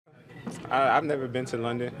I've never been to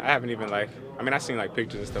London. I haven't even I mean, I've seen like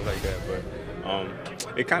pictures and stuff like that, but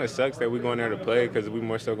it kind of sucks that we're going there to play because we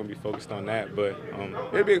more so gonna be focused on that. But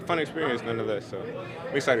it'll be a fun experience nonetheless. So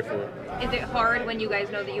I'm excited for it. Is it hard when you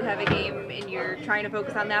guys know that you have a game and you're trying to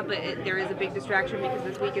focus on that, but there is a big distraction because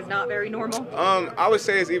this week is not very normal? I would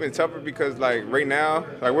say it's even tougher because like right now,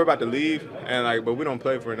 like we're about to leave, and but we don't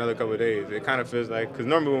play for another couple of days. It kind of feels like because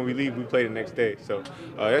normally when we leave, we play the next day. So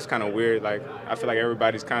that's kind of weird. Like I feel like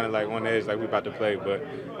everybody's kind of like on edge, like we're about to play. But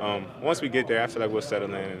once we get there, I feel like we'll settle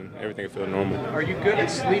in and everything will feel normal. Are you good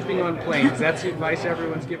at sleeping on planes? That's the advice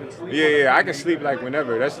everyone's given. Sleep Yeah, I can sleep like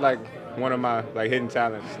whenever. That's like one of my like hidden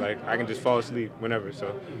talents. Like I can just fall asleep whenever.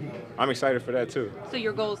 So I'm excited for that too. So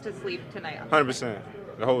your goal is to sleep tonight? 100%,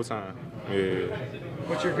 the whole time. Yeah.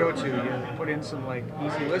 What's your go-to? You put in some like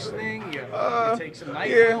easy listening. You take some NyQuil.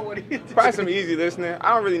 Yeah, What do you do? probably some easy listening.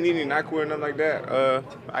 I don't really need any NyQuil or nothing like that.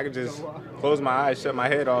 I can just close my eyes, shut my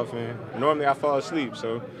head off, and normally I fall asleep.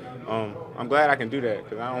 So I'm glad I can do that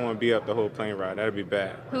because I don't want to be up the whole plane ride. That'd be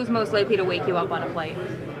bad. Who's most likely to wake you up on a flight?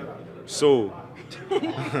 So,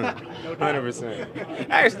 100%.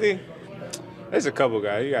 Actually, there's a couple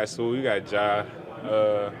guys. You got Sue, you got Ja,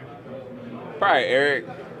 probably Eric.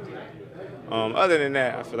 Other than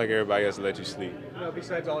that, I feel like everybody else will let you sleep. No,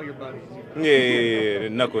 besides all your buddies. Yeah, the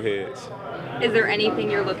knuckleheads. Is there anything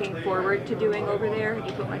you're looking forward to doing over there? Have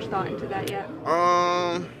you put much thought into that yet?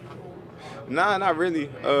 Nah, not really.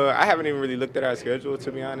 I haven't even really looked at our schedule,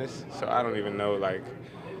 to be honest. So I don't even know like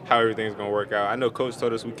how everything's gonna work out. I know Coach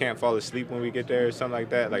told us we can't fall asleep when we get there or something like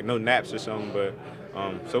that, like no naps or something. But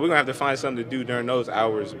so we're gonna have to find something to do during those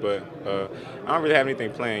hours. But I don't really have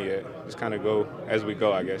anything planned yet. Just kind of go as we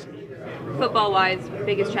go, I guess. Football-wise,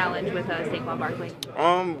 biggest challenge with Saquon Barkley?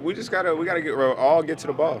 We gotta all get to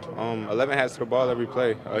the ball. 11 has to the ball every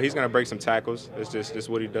play. He's gonna break some tackles. It's just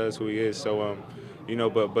what he does, who he is. So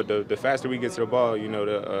but the faster we get to the ball,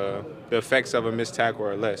 the effects of a missed tackle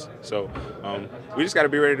are less. So we just got to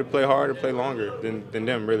be ready to play hard and play longer than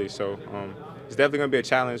them, really. So it's definitely going to be a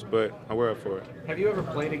challenge, but we're up for it. Have you ever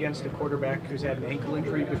played against a quarterback who's had an ankle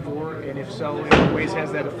injury before? And if so, in what ways has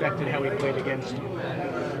that affected how he played against you?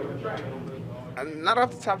 Not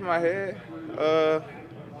off the top of my head. I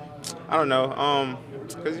don't know.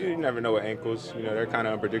 Because you never know with ankles. They're kind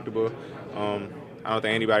of unpredictable. I don't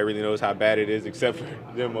think anybody really knows how bad it is except for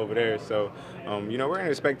them over there. So, we're going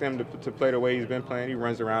to expect him to play the way he's been playing. He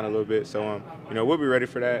runs around a little bit. So, we'll be ready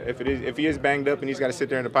for that. If he is banged up and he's got to sit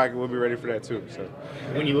there in the pocket, we'll be ready for that too. So,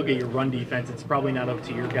 when you look at your run defense, it's probably not up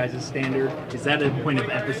to your guys' standard. Is that a point of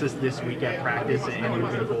emphasis this week at practice and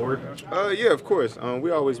moving forward? Yeah, of course.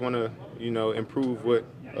 We always want to, improve what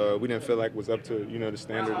we didn't feel like was up to, the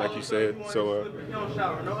standard, like you said. So,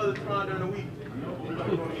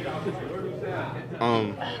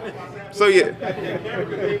 so yeah.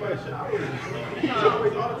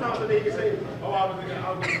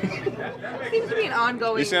 Seems to be an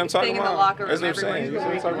ongoing You see what I'm talking thing in about? the locker room. That's what I'm saying. You see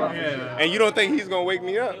what I'm talking about? Yeah. And you don't think he's gonna wake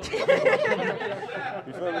me up? You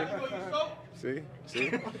feel me? See,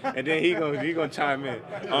 and then he gonna chime in.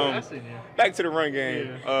 Back to the run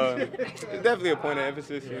game. It's definitely a point of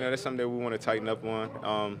emphasis. That's something that we want to tighten up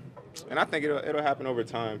on. And I think it'll happen over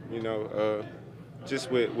time.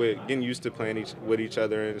 Just with getting used to playing with each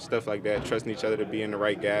other and stuff like that, trusting each other to be in the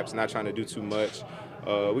right gaps, not trying to do too much.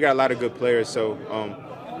 We got a lot of good players, so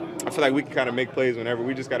I feel like we can kind of make plays whenever.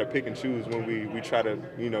 We just got to pick and choose when we try to,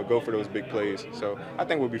 go for those big plays. So I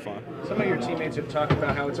think we'll be fine. Some of your teammates have talked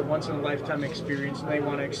about how it's a once-in-a-lifetime experience, and they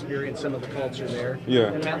want to experience some of the culture there.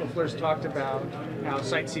 Yeah. And Matt LaFleur's talked about how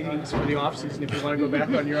sightseeing is for the off-season. If you want to go back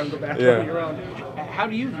on your own, go back Yeah. on your own. How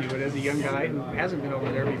do you view it as a young guy who hasn't been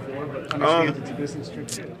over there before, but understands it's a business trip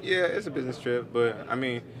too? Yeah, it's a business trip, but I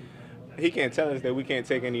mean, he can't tell us that we can't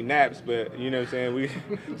take any naps, but you know what I'm saying?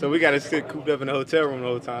 So we got to sit cooped up in the hotel room the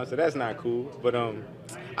whole time, so that's not cool. But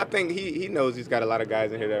I think he knows he's got a lot of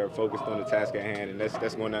guys in here that are focused on the task at hand, and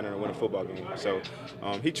that's going down there to win a football game. So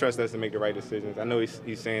he trusts us to make the right decisions. I know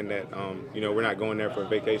he's saying that we're not going there for a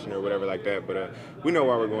vacation or whatever like that, but we know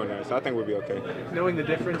why we're going there, so I think we'll be okay. Knowing the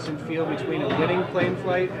difference in feel between a winning plane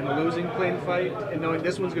flight and a losing plane flight, and knowing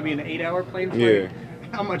this one's going to be an 8-hour plane flight,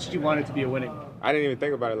 how much do you want it to be a winning one? I didn't even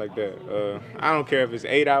think about it like that. I don't care if it's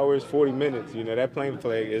 8 hours, 40 minutes. That plane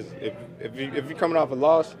flight is if you're coming off a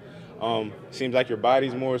loss, seems like your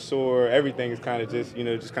body's more sore. Everything is kind of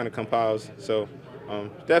just kind of compiles. So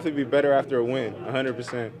definitely be better after a win,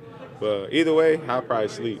 100%. But either way, I'll probably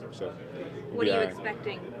sleep. So what are you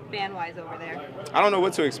expecting fan-wise over there? I don't know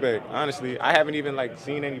what to expect, honestly. I haven't even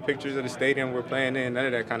seen any pictures of the stadium we're playing in, none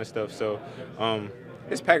of that kind of stuff. So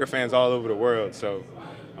it's Packer fans all over the world. So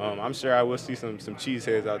I'm sure I will see some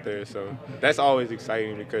cheeseheads out there. So that's always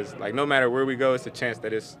exciting because like no matter where we go, it's a chance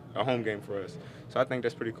that it's a home game for us. So I think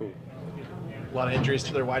that's pretty cool. A lot of injuries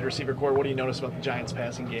to their wide receiver core. What do you notice about the Giants'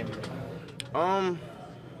 passing game?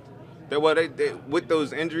 They with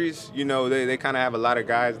those injuries, you know, they kind of have a lot of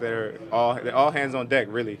guys that are all hands on deck,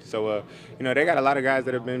 really. So, you know, they got a lot of guys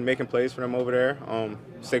that have been making plays for them over there.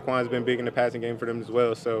 Saquon's been big in the passing game for them as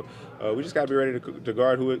well. So we just got to be ready to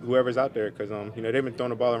guard whoever's out there because, you know, they've been throwing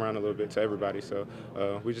the ball around a little bit to everybody. So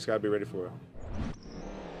we just got to be ready for it.